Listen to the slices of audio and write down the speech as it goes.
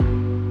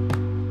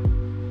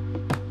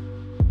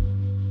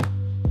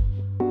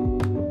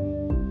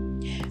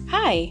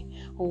Hi,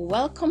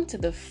 welcome to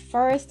the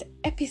first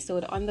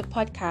episode on the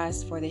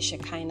podcast for the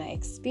Shekinah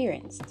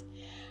Experience.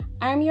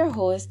 I'm your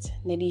host,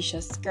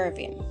 Nadisha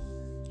Skirvin.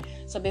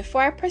 So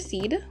before I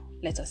proceed,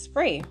 let us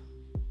pray.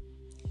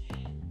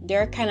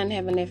 Dear kind and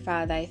Heavenly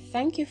Father, I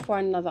thank you for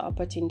another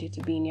opportunity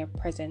to be in your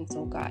presence,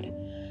 oh God.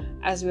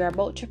 As we are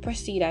about to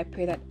proceed, I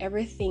pray that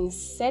everything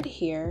said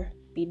here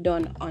be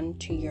done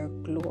unto your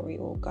glory,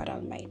 oh God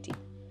Almighty.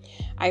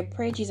 I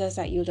pray, Jesus,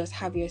 that you'll just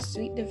have your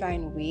sweet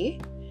divine way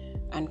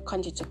and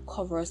continue to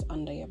cover us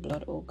under your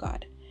blood, oh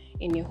God.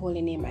 In your holy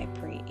name I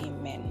pray,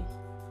 amen.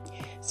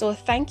 So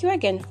thank you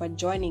again for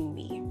joining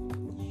me.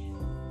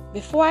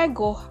 Before I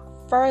go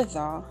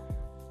further,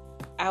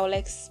 I will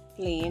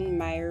explain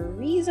my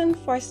reason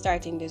for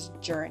starting this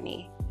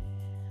journey.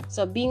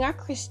 So being a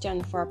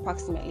Christian for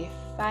approximately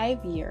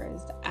 5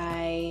 years,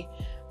 I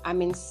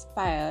am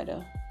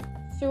inspired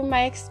through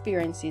my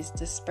experiences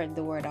to spread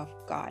the word of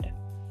God.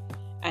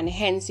 And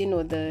hence,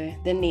 the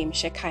name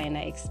Shekinah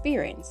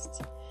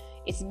Experienced.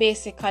 It's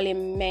basically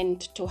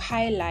meant to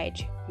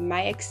highlight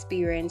my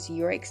experience,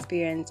 your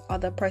experience,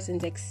 other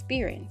person's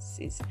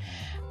experiences.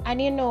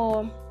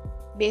 And,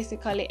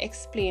 basically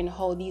explain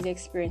how these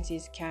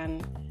experiences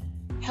can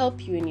help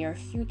you in your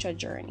future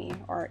journey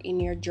or in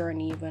your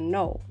journey even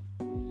now.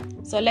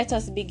 So let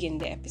us begin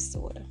the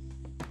episode.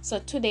 So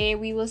today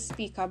we will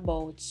speak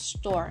about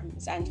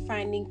storms and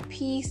finding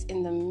peace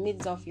in the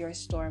midst of your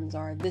storms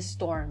or the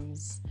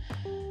storms.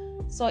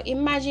 So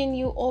imagine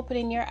you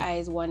opening your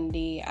eyes one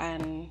day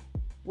and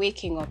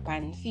waking up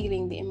and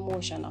feeling the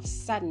emotion of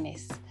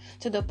sadness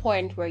to the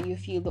point where you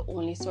feel the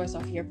only source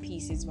of your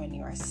peace is when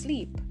you are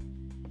asleep.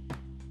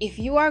 If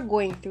you are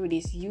going through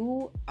this,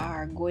 you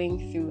are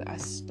going through a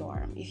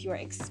storm. If you are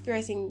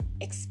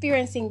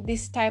experiencing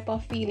this type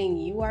of feeling,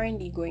 you are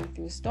indeed going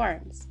through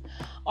storms,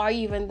 or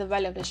even the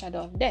valley of the shadow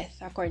of death,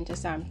 according to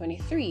Psalm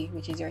 23,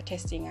 which is your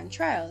testing and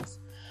trials.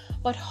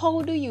 But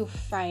how do you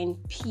find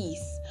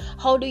peace?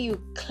 How do you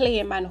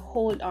claim and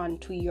hold on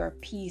to your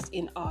peace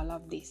in all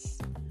of this?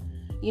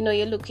 You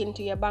look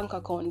into your bank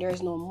account,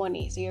 there's no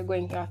money, so you're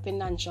going through a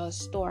financial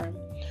storm,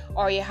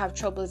 or you have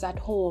troubles at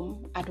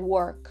home, at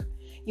work.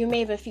 You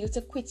may even feel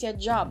to quit your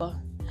job.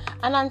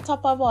 And on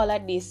top of all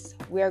of this,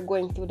 we are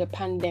going through the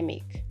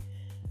pandemic.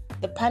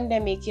 The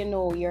pandemic,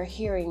 you're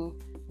hearing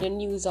the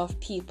news of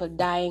people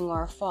dying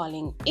or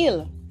falling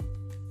ill.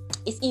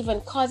 It's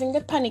even causing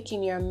the panic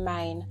in your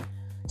mind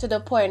to the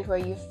point where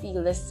you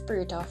feel the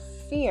spirit of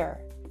fear.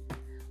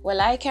 Well,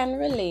 I can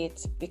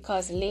relate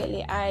because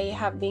lately I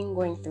have been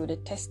going through the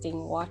testing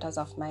waters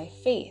of my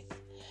faith.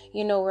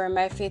 Where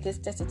my faith is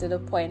tested to the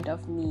point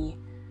of me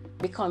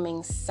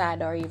becoming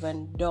sad or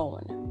even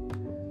down.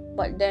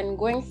 But then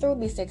going through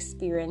this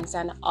experience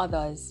and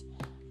others,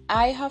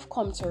 I have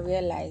come to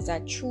realize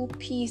that true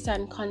peace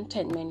and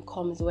contentment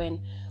comes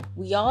when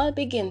we all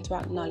begin to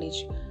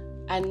acknowledge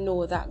and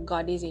know that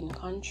God is in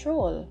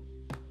control.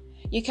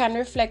 You can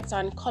reflect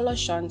on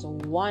Colossians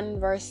 1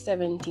 verse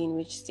 17,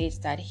 which states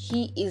that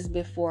He is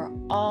before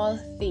all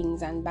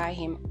things and by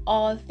Him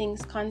all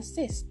things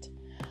consist.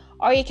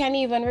 Or you can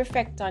even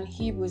reflect on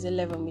Hebrews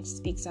 11, which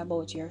speaks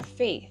about your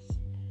faith.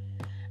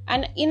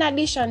 And in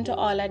addition to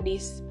all of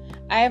this,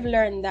 I have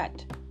learned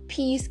that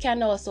peace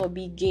can also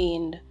be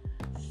gained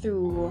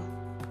through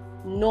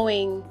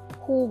knowing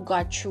who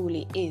God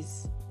truly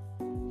is.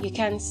 You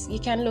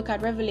can look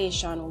at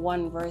Revelation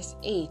 1 verse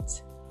 8,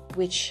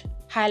 which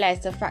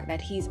highlights the fact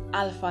that He's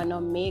Alpha and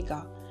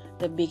Omega,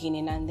 the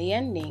beginning and the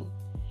ending.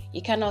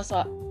 You can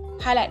also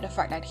highlight the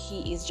fact that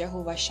He is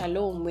Jehovah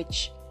Shalom,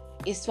 which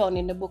is found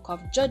in the book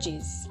of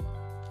Judges.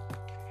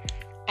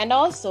 And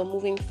also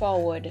moving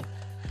forward,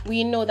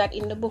 we know that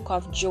in the book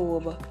of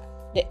Job,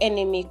 the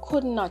enemy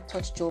could not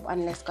touch Job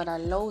unless God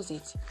allows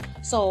it.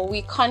 So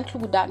we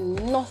conclude that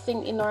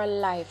nothing in our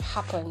life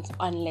happens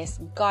unless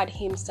God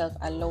Himself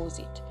allows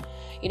it.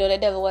 The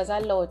devil was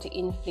allowed to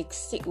inflict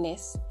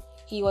sickness.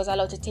 He was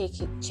allowed to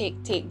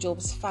take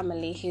Job's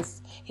family,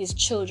 his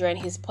children,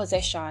 his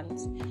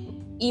possessions.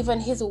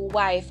 Even his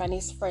wife and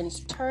his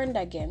friends turned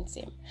against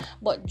him.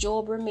 But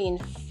Job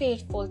remained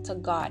faithful to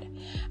God.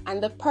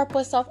 And the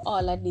purpose of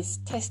all of this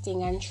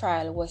testing and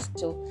trial was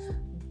to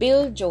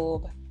build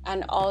Job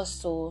and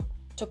also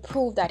to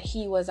prove that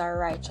he was a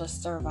righteous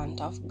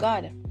servant of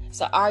God.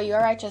 So are you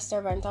a righteous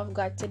servant of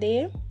God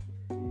today?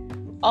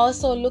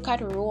 Also look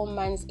at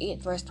Romans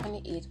 8 verse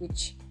 28,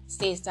 which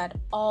says that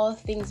all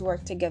things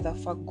work together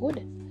for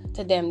good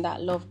to them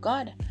that love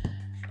God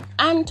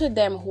and to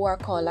them who are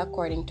called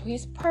according to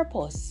His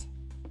purpose.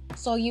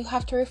 So you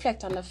have to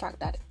reflect on the fact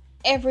that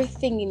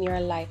everything in your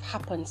life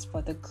happens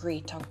for the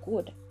greater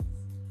good.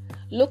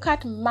 Look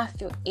at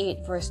Matthew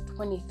 8 verse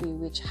 23,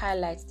 which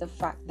highlights the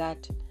fact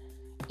that,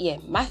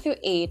 Matthew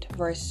 8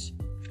 verse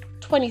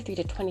 23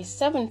 to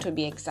 27 to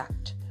be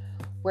exact,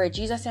 where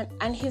Jesus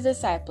and His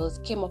disciples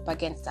came up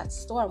against that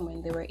storm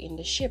when they were in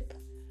the ship.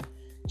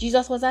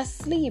 Jesus was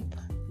asleep.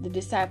 The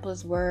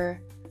disciples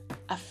were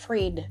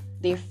afraid.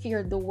 They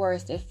feared the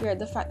worst. They feared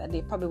the fact that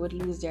they probably would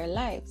lose their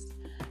lives.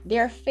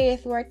 Their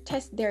faith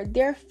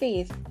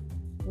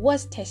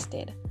was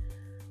tested.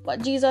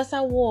 But Jesus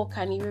awoke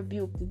and he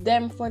rebuked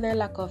them for their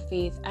lack of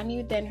faith, and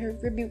he then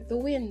rebuked the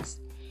winds.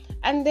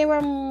 And they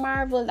were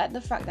marveled at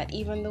the fact that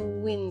even the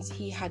winds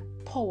he had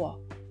power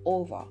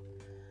over.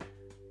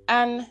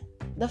 And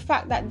the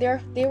fact that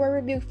they were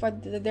rebuked for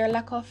their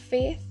lack of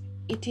faith,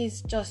 it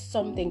is just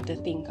something to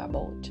think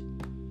about.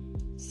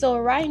 So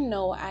right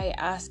now I'm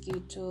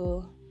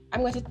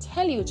going to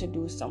tell you to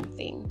do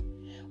something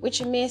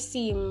which may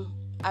seem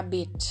a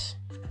bit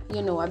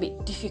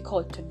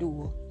difficult to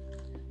do.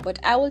 But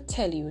I will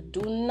tell you,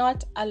 do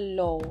not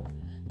allow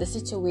the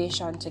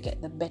situation to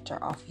get the better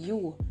of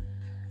you.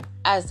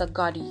 As the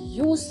God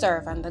you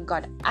serve and the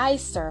God I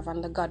serve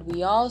and the God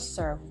we all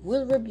serve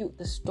will rebuke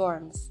the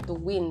storms, the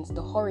winds,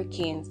 the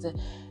hurricanes,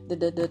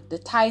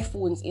 the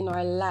typhoons in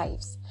our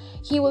lives.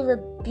 He will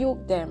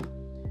rebuke them.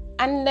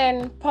 And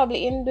then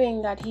probably in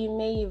doing that, he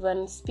may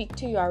even speak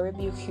to you or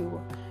rebuke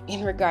you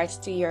in regards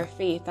to your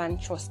faith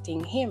and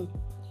trusting him.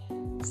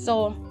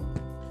 So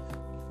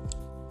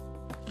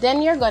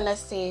then you're going to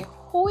say,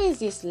 who is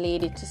this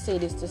lady to say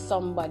this to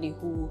somebody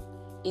who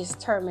is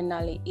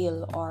terminally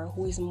ill, or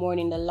who is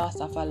mourning the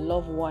loss of a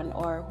loved one,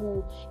 or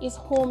who is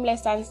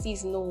homeless and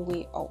sees no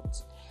way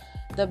out?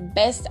 The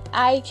best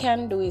I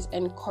can do is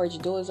encourage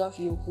those of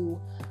you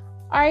who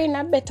are in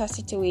a better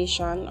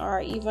situation or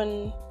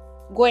even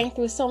going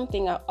through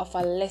something of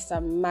a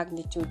lesser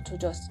magnitude to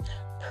just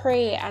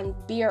pray and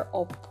bear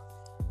up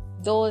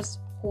those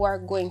who are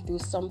going through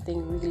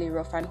something really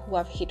rough and who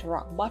have hit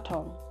rock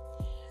bottom.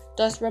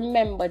 Just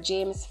remember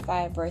James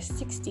 5 verse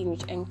 16,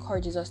 which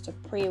encourages us to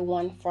pray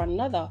one for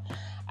another,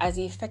 as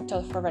the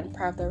effectual fervent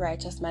prayer of the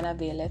righteous man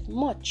availeth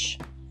much.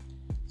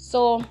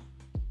 So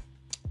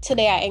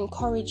today I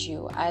encourage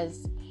you,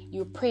 as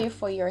you pray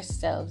for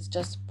yourselves,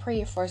 just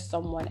pray for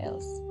someone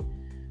else.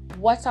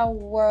 What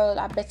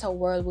a better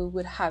world we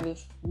would have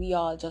if we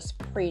all just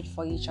prayed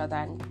for each other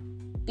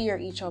and bear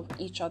each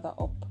other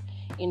up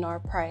in our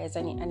prayers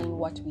and in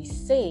what we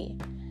say.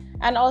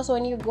 And also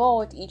when you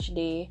go out each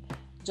day,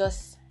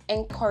 just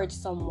encourage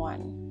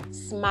someone,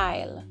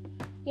 smile,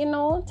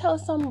 tell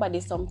somebody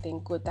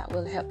something good that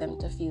will help them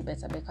to feel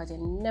better, because you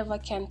never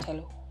can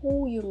tell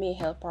who you may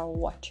help or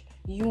what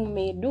you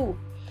may do.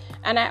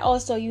 And I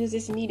also use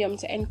this medium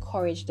to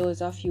encourage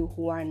those of you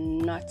who are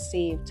not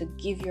saved to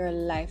give your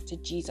life to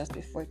Jesus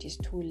before it is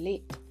too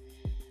late.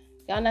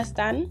 You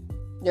understand?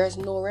 There's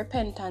no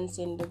repentance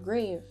in the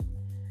grave.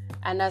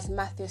 And as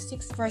Matthew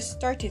 6 verse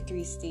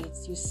 33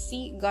 states, you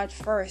seek God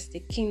first, the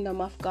kingdom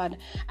of God,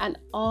 and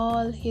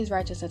all his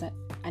righteousness,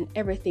 and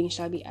everything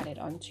shall be added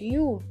unto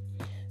you.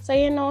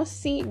 So,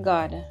 seek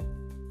God.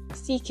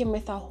 Seek him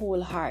with a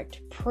whole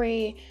heart.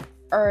 Pray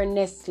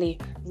earnestly.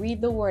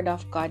 Read the word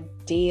of God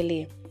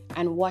daily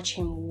and watch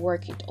him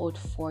work it out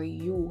for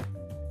you.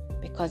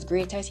 Because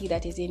greater is he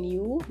that is in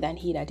you than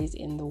he that is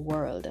in the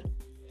world.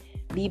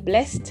 Be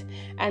blessed.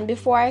 And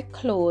before I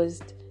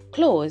close,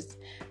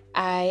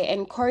 I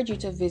encourage you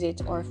to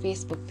visit our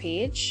Facebook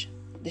page,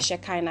 The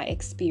Shekinah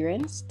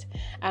Experienced,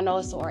 and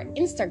also our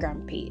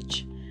Instagram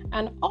page.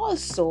 And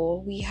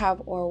also we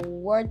have our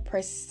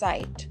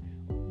WordPress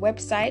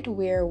website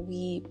where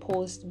we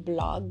post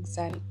blogs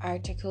and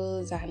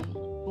articles and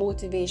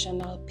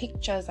motivational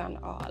pictures and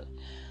all.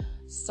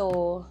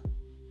 So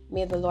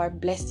may the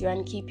Lord bless you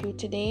and keep you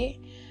today,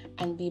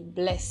 and be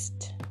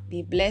blessed.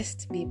 Be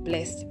blessed, be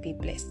blessed, be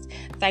blessed.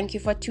 Thank you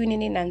for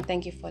tuning in and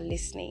thank you for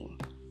listening.